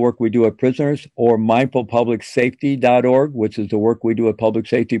is all the work we do at prisoners, or mindfulpublicsafety.org, which is the work we do at public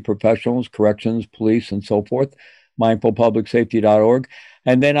safety professionals, corrections, police, and so forth, mindfulpublicsafety.org.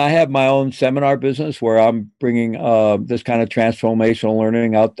 And then I have my own seminar business where I'm bringing this kind of transformational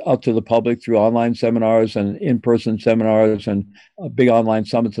learning out to the public through online seminars and in-person seminars and big online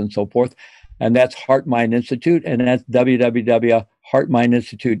summits and so forth. And that's Heart Mind Institute, and that's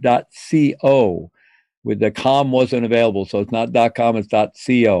www.heartmindinstitute.co. With the com wasn't available, so it's not .com, it's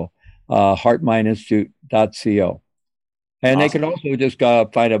 .co. Heartmindinstitute.co. And awesome. They can also just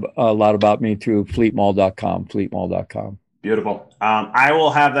find a lot about me through fleetmall.com. Beautiful. I will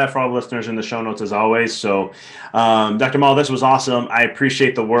have that for all the listeners in the show notes as always. So, Dr. Mall, this was awesome. I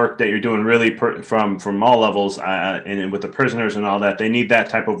appreciate the work that you're doing really from all levels and with the prisoners and all that. They need that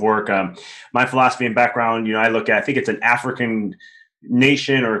type of work. My philosophy and background, I look at, I think it's an African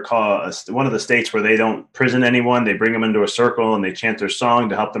nation or one of the states where they don't prison anyone. They bring them into a circle and they chant their song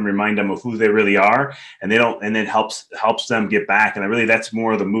to help them remind them of who they really are. And it helps them get back. And that's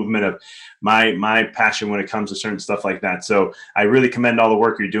more of the movement of my passion when it comes to certain stuff like that. So I really commend all the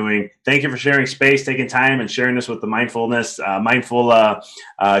work you're doing. Thank you for sharing space, taking time, and sharing this with the mindful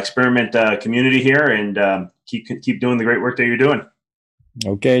experiment community here. And keep doing the great work that you're doing.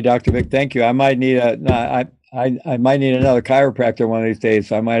 Okay, Dr. Vic, thank you. I might need I might need another chiropractor one of these days,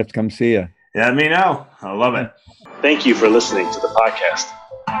 so I might have to come see you. Let me know. I love it. Thank you for listening to the podcast.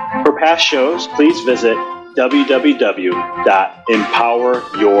 For past shows, please visit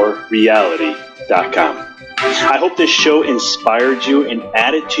www.empoweryourreality.com. I hope this show inspired you and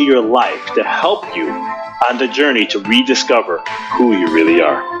added to your life to help you on the journey to rediscover who you really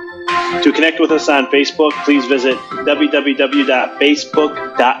are. To connect with us on Facebook, please visit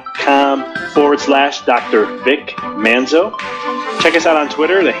www.facebook.com/Dr. Vic Manzo. Check us out on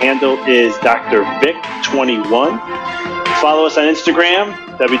Twitter. The handle is Dr. Vic21. Follow us on Instagram,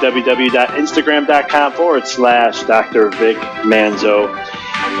 www.instagram.com/Dr. Vic Manzo.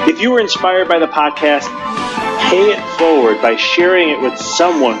 If you were inspired by the podcast, pay it forward by sharing it with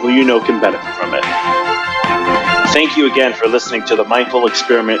someone who you know can benefit from it. Thank you again for listening to the Mindful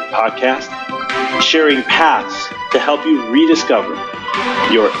Experiment podcast, sharing paths to help you rediscover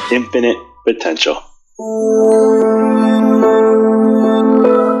your infinite potential.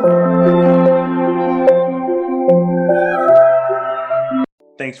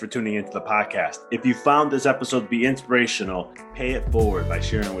 Thanks for tuning into the podcast. If you found this episode to be inspirational, pay it forward by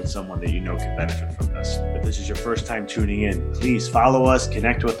sharing it with someone that you know can benefit from this. If this is your first time tuning in, please follow us,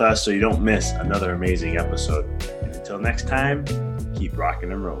 connect with us so you don't miss another amazing episode. And until next time, keep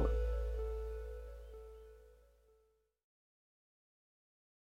rocking and rolling.